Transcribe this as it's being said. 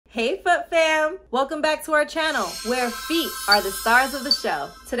Hey Foot Fam! Welcome back to our channel where feet are the stars of the show.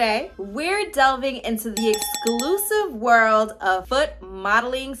 Today, we're delving into the exclusive world of foot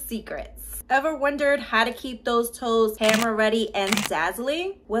modeling secrets. Ever wondered how to keep those toes camera ready and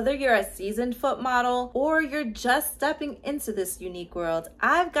dazzling? Whether you're a seasoned foot model or you're just stepping into this unique world,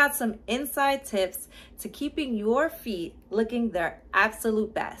 I've got some inside tips to keeping your feet looking their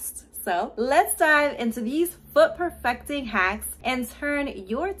absolute best. So let's dive into these foot perfecting hacks and turn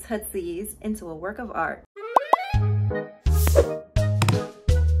your tootsies into a work of art.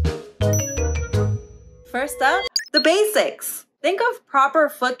 First up, the basics. Think of proper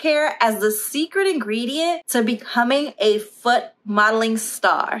foot care as the secret ingredient to becoming a foot modeling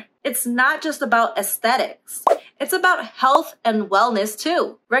star. It's not just about aesthetics. It's about health and wellness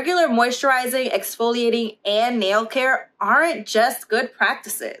too. Regular moisturizing, exfoliating, and nail care aren't just good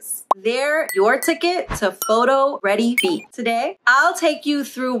practices. They're your ticket to photo-ready feet. Today, I'll take you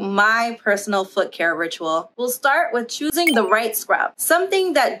through my personal foot care ritual. We'll start with choosing the right scrub,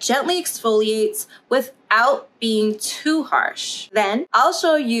 something that gently exfoliates without being too harsh. Then, I'll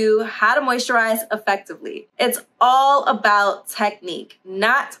show you how to moisturize effectively. It's all about technique,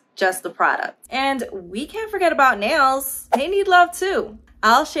 not just the product. And we can't forget about nails. They need love too.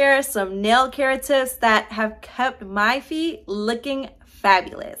 I'll share some nail care tips that have kept my feet looking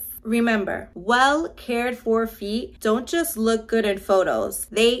fabulous. Remember, well cared for feet don't just look good in photos,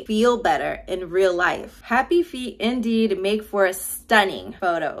 they feel better in real life. Happy feet indeed make for stunning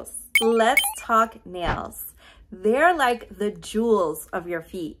photos. Let's talk nails. They're like the jewels of your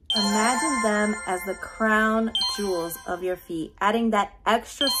feet. Imagine them as the crown jewels of your feet, adding that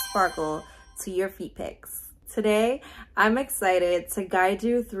extra sparkle to your feet pics. Today, I'm excited to guide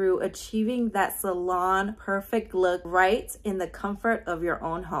you through achieving that salon perfect look right in the comfort of your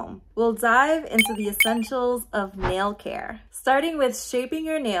own home. We'll dive into the essentials of nail care, starting with shaping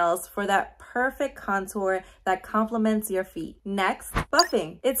your nails for that perfect contour that complements your feet. Next,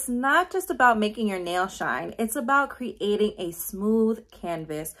 buffing. It's not just about making your nail shine, it's about creating a smooth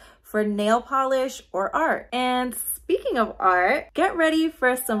canvas for nail polish or art. And speaking of art, get ready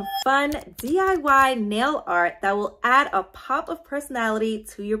for some fun DIY nail art that will add a pop of personality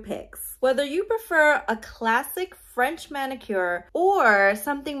to your pics. Whether you prefer a classic French manicure or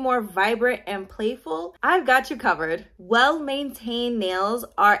something more vibrant and playful, I've got you covered. Well-maintained nails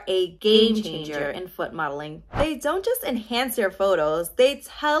are a game changer in foot modeling. They don't just enhance your photos, they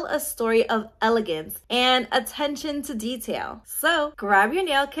tell a story of elegance and attention to detail. So grab your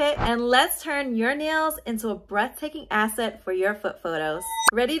nail kit and let's turn your nails into a breathtaking asset for your foot photos.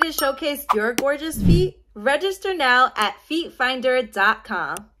 Ready to showcase your gorgeous feet? Register now at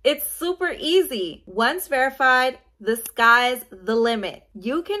FeetFinder.com. It's super easy. Once verified, the sky's the limit.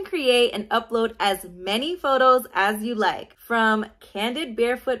 You can create and upload as many photos as you like, from candid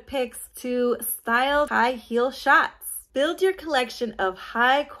barefoot pics to styled high heel shots. Build your collection of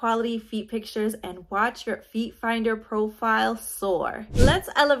high quality feet pictures and watch your FeetFinder profile soar. Let's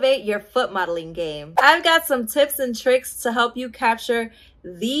elevate your foot modeling game. I've got some tips and tricks to help you capture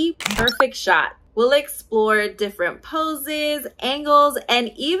the perfect shot. We'll explore different poses, angles, and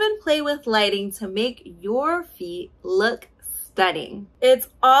even play with lighting to make your feet look stunning. It's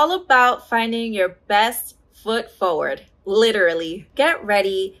all about finding your best foot forward, literally. Get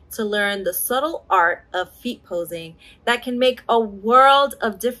ready to learn the subtle art of feet posing that can make a world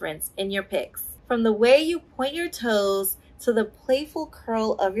of difference in your pics. From the way you point your toes to the playful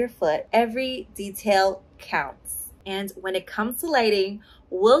curl of your foot, every detail counts. And when it comes to lighting,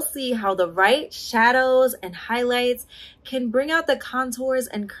 we'll see how the right shadows and highlights can bring out the contours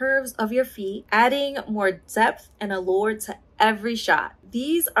and curves of your feet, adding more depth and allure to every shot.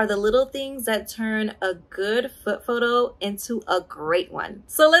 These are the little things that turn a good foot photo into a great one.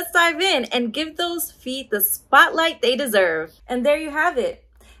 So let's dive in and give those feet the spotlight they deserve. And there you have it.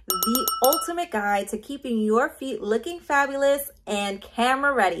 The ultimate guide to keeping your feet looking fabulous and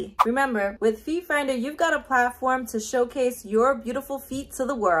camera ready. Remember, with FeetFinder, you've got a platform to showcase your beautiful feet to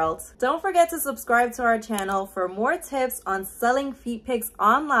the world. Don't forget to subscribe to our channel for more tips on selling feet pics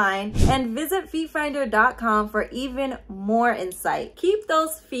online, and visit FeetFinder.com for even more insight. Keep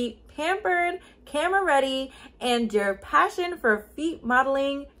those feet pampered, camera ready, and your passion for feet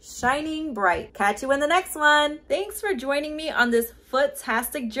modeling shining bright. Catch you in the next one. Thanks for joining me on this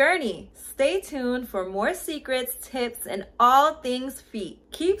foot-tastic journey. Stay tuned for more secrets, tips, and all things feet.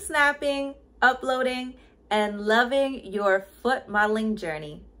 Keep snapping, uploading, and loving your foot modeling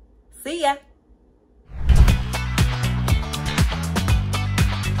journey. See ya.